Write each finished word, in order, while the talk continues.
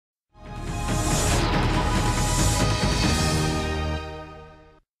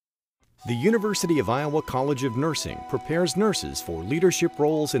The University of Iowa College of Nursing prepares nurses for leadership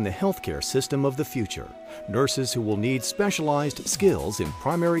roles in the healthcare system of the future. Nurses who will need specialized skills in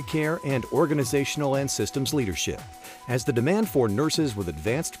primary care and organizational and systems leadership. As the demand for nurses with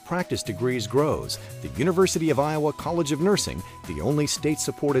advanced practice degrees grows, the University of Iowa College of Nursing, the only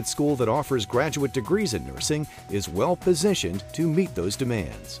state-supported school that offers graduate degrees in nursing, is well positioned to meet those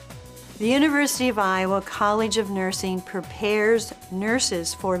demands. The University of Iowa College of Nursing prepares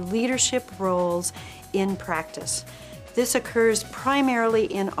nurses for leadership roles in practice. This occurs primarily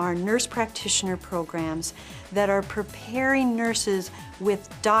in our nurse practitioner programs that are preparing nurses with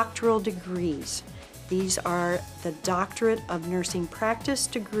doctoral degrees. These are the Doctorate of Nursing Practice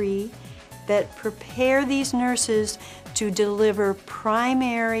degree that prepare these nurses to deliver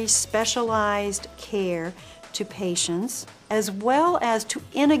primary specialized care to patients, as well as to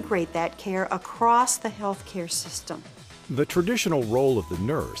integrate that care across the healthcare system. The traditional role of the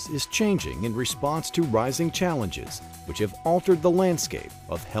nurse is changing in response to rising challenges, which have altered the landscape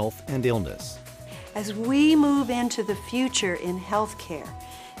of health and illness. As we move into the future in healthcare,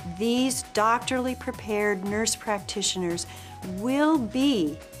 these doctorally prepared nurse practitioners will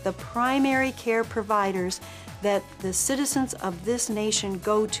be the primary care providers that the citizens of this nation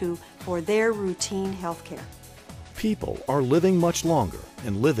go to for their routine healthcare. People are living much longer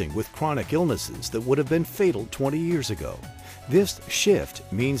and living with chronic illnesses that would have been fatal 20 years ago. This shift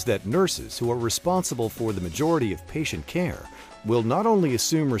means that nurses who are responsible for the majority of patient care will not only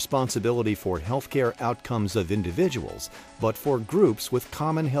assume responsibility for healthcare outcomes of individuals, but for groups with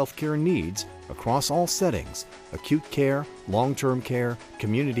common healthcare needs across all settings: acute care, long-term care,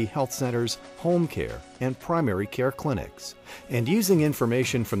 community health centers, home care, and primary care clinics. And using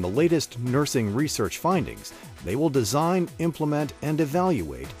information from the latest nursing research findings, they will design, implement, and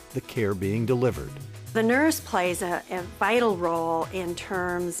evaluate the care being delivered. The nurse plays a vital role in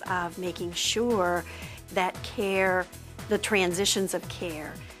terms of making sure that care, the transitions of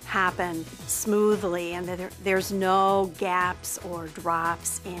care, happen smoothly and that there's no gaps or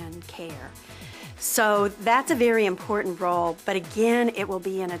drops in care. So that's a very important role, but again, it will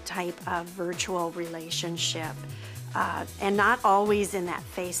be in a type of virtual relationship and not always in that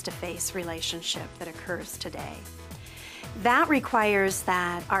face-to-face relationship that occurs today. That requires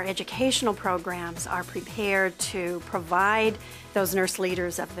that our educational programs are prepared to provide those nurse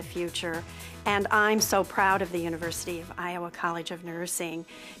leaders of the future. And I'm so proud of the University of Iowa College of Nursing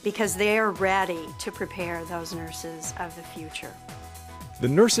because they're ready to prepare those nurses of the future. The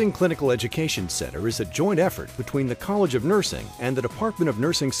Nursing Clinical Education Center is a joint effort between the College of Nursing and the Department of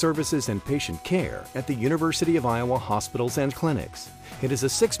Nursing Services and Patient Care at the University of Iowa Hospitals and Clinics. It is a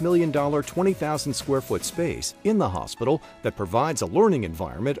 $6 million, 20,000 square foot space in the hospital that provides a learning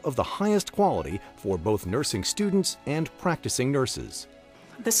environment of the highest quality for both nursing students and practicing nurses.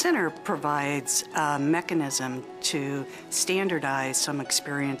 The center provides a mechanism to standardize some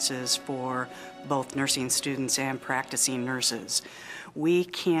experiences for both nursing students and practicing nurses. We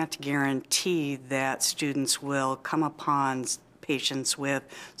can't guarantee that students will come upon patients with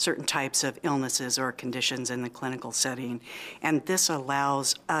certain types of illnesses or conditions in the clinical setting, and this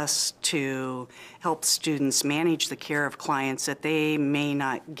allows us to help students manage the care of clients that they may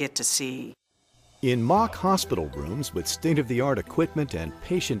not get to see. In mock hospital rooms with state-of-the-art equipment and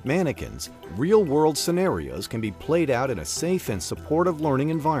patient mannequins, real-world scenarios can be played out in a safe and supportive learning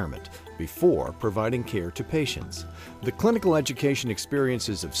environment before providing care to patients. The clinical education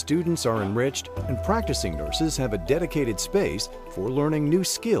experiences of students are enriched, and practicing nurses have a dedicated space for learning new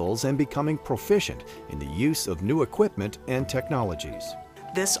skills and becoming proficient in the use of new equipment and technologies.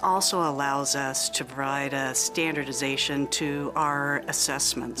 This also allows us to provide a standardization to our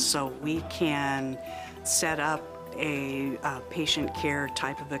assessments, so we can set up a patient care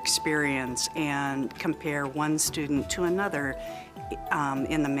type of experience and compare one student to another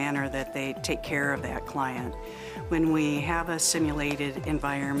in the manner that they take care of that client. When we have a simulated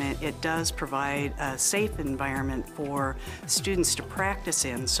environment, it does provide a safe environment for students to practice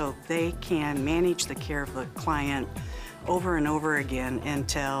in so they can manage the care of the client over and over again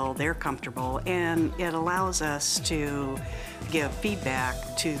until they're comfortable, and it allows us to give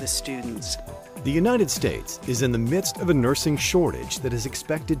feedback to the students. The United States is in the midst of a nursing shortage that is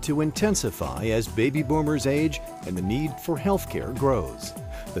expected to intensify as baby boomers age and the need for health care grows.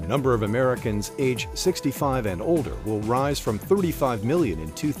 The number of Americans age 65 and older will rise from 35 million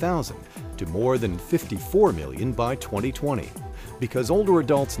in 2000 to more than 54 million by 2020. Because older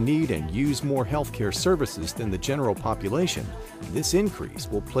adults need and use more healthcare services than the general population, this increase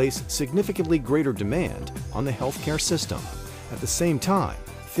will place significantly greater demand on the healthcare system. At the same time,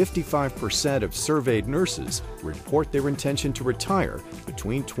 55% of surveyed nurses report their intention to retire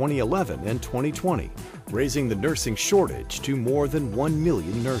between 2011 and 2020, raising the nursing shortage to more than 1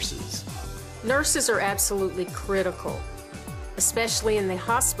 million nurses. Nurses are absolutely critical, especially in the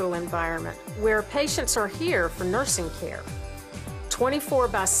hospital environment, where patients are here for nursing care.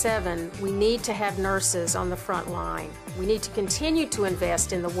 24/7, we need to have nurses on the front line. We need to continue to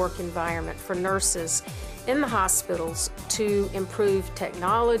invest in the work environment for nurses in the hospitals to improve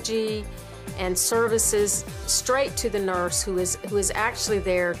technology and services straight to the nurse who is actually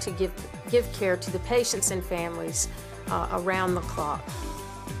there to give care to the patients and families around the clock.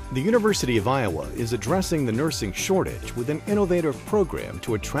 The University of Iowa is addressing the nursing shortage with an innovative program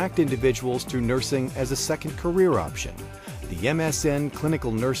to attract individuals to nursing as a second career option. The MSN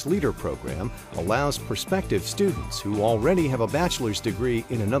Clinical Nurse Leader program allows prospective students who already have a bachelor's degree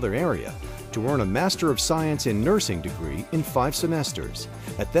in another area to earn a Master of Science in Nursing degree in 5 semesters.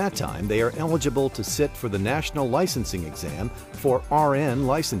 At that time, they are eligible to sit for the National Licensing Exam for RN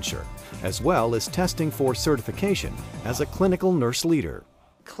licensure, as well as testing for certification as a clinical nurse leader.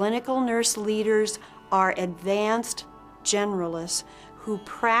 Clinical nurse leaders are advanced generalists who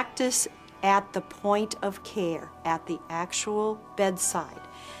practice at the point of care, at the actual bedside.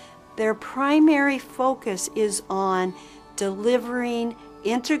 Their primary focus is on delivering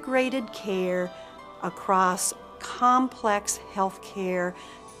integrated care across complex healthcare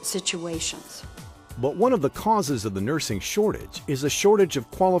situations. But one of the causes of the nursing shortage is a shortage of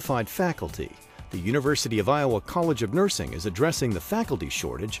qualified faculty. The University of Iowa College of Nursing is addressing the faculty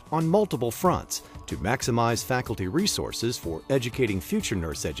shortage on multiple fronts to maximize faculty resources for educating future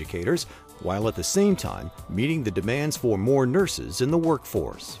nurse educators, while at the same time meeting the demands for more nurses in the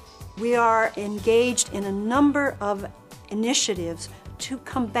workforce. We are engaged in a number of initiatives to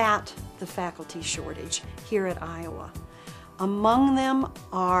combat the faculty shortage here at Iowa. Among them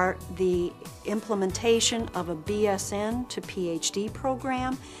are the implementation of a BSN to PhD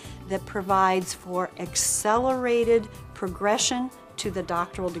program that provides for accelerated progression to the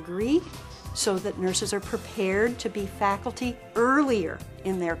doctoral degree so that nurses are prepared to be faculty earlier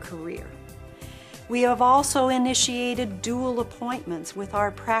in their career. We have also initiated dual appointments with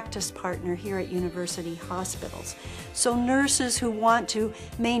our practice partner here at University Hospitals. So nurses who want to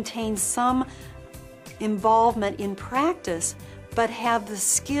maintain some involvement in practice but have the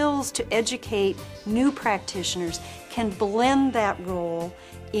skills to educate new practitioners can blend that role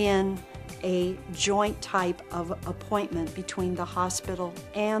in a joint type of appointment between the hospital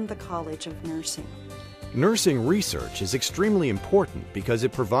and the College of Nursing. Nursing research is extremely important because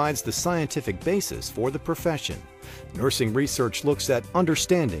it provides the scientific basis for the profession. Nursing research looks at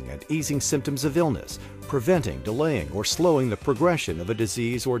understanding and easing symptoms of illness, preventing, delaying, or slowing the progression of a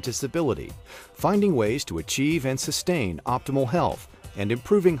disease or disability, finding ways to achieve and sustain optimal health, and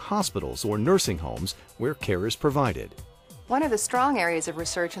improving hospitals or nursing homes where care is provided. One of the strong areas of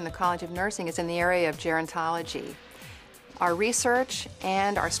research in the College of Nursing is in the area of gerontology. Our research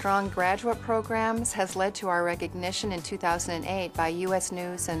and our strong graduate programs has led to our recognition in 2008 by U.S.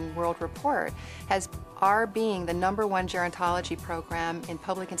 News and World Report as our being the #1 gerontology program in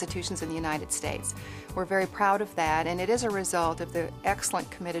public institutions in the United States. We're very proud of that, and it is a result of the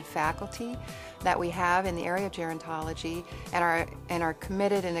excellent committed faculty that we have in the area of gerontology and our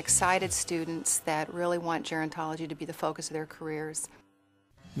committed and excited students that really want gerontology to be the focus of their careers.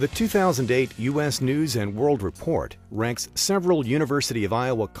 The 2008 U.S. News and World Report ranks several University of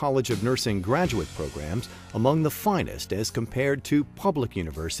Iowa College of Nursing graduate programs among the finest as compared to public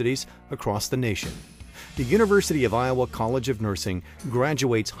universities across the nation. The University of Iowa College of Nursing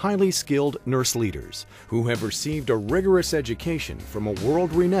graduates highly skilled nurse leaders who have received a rigorous education from a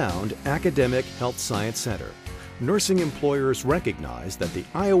world-renowned academic health science center. Nursing employers recognize that the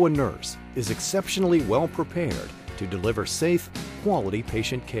Iowa nurse is exceptionally well prepared to deliver safe, quality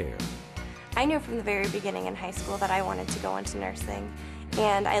patient care. I knew from the very beginning in high school that I wanted to go into nursing,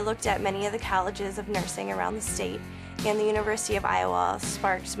 and I looked at many of the colleges of nursing around the state, and the University of Iowa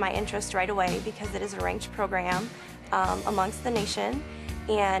sparked my interest right away because it is a ranked program amongst the nation,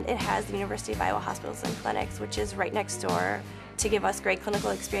 and it has the University of Iowa Hospitals and Clinics, which is right next door, to give us great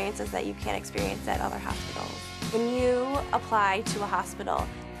clinical experiences that you can't experience at other hospitals. When you apply to a hospital,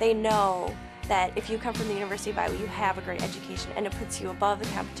 they know that if you come from the University of Iowa, you have a great education, and it puts you above the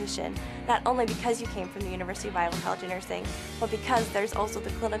competition, not only because you came from the University of Iowa College of Nursing, but because there's also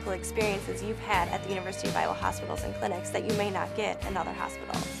the clinical experiences you've had at the University of Iowa Hospitals and Clinics that you may not get in other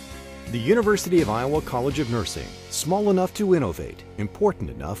hospitals. The University of Iowa College of Nursing, small enough to innovate, important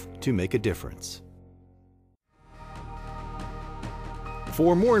enough to make a difference.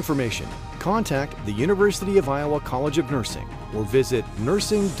 For more information, Contact the University of Iowa College of Nursing or visit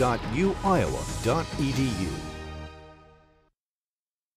nursing.uiowa.edu.